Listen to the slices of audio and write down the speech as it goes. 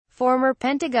Former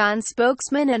Pentagon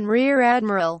spokesman and Rear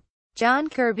Admiral John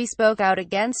Kirby spoke out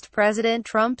against President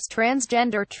Trump's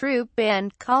transgender troop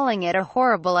ban, calling it a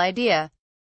horrible idea.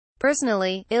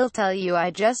 Personally, I'll tell you,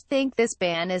 I just think this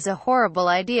ban is a horrible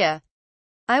idea.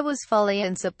 I was fully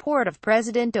in support of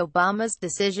President Obama's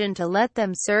decision to let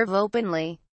them serve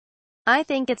openly. I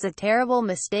think it's a terrible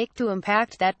mistake to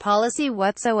impact that policy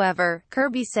whatsoever,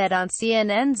 Kirby said on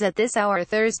CNN's At This Hour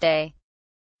Thursday.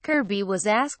 Kirby was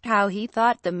asked how he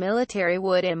thought the military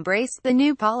would embrace the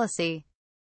new policy.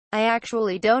 "I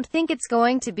actually don't think it's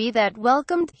going to be that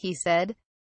welcomed," he said.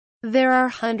 "There are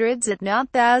hundreds if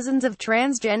not thousands of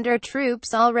transgender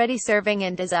troops already serving,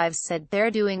 and as I've said,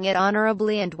 they're doing it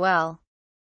honorably and well."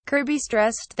 Kirby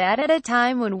stressed that at a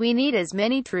time when we need as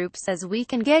many troops as we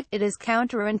can get, it is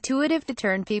counterintuitive to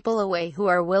turn people away who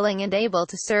are willing and able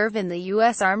to serve in the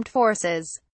U.S. Armed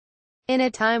Forces. In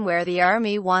a time where the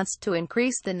Army wants to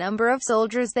increase the number of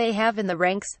soldiers they have in the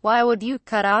ranks, why would you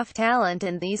cut off talent?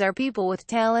 And these are people with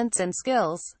talents and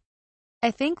skills.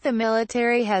 "I think the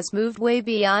military has moved way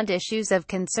beyond issues of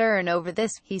concern over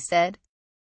this," he said.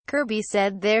 Kirby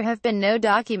said there have been no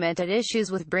documented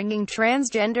issues with bringing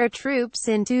transgender troops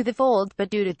into the fold,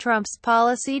 but due to Trump's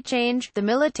policy change, the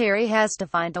military has to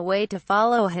find a way to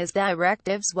follow his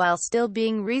directives while still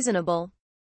being reasonable.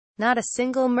 Not a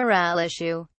single morale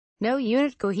issue. No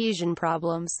unit cohesion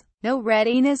problems. No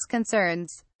readiness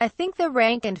concerns. I think the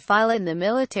rank and file in the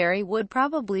military would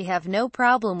probably have no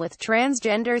problem with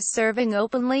transgenders serving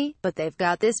openly, but they've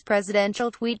got this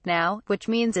presidential tweet now, which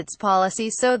means it's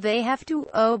policy, so they have to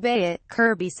obey it,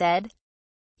 Kirby said.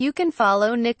 You can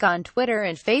follow Nick on Twitter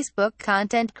and Facebook.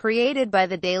 Content created by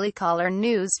the Daily Caller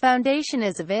News Foundation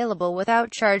is available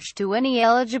without charge to any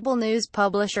eligible news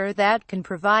publisher that can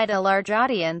provide a large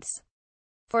audience.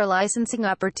 For licensing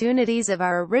opportunities of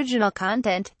our original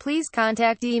content, please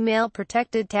contact email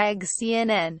protected tag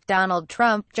CNN, Donald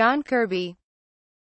Trump, John Kirby.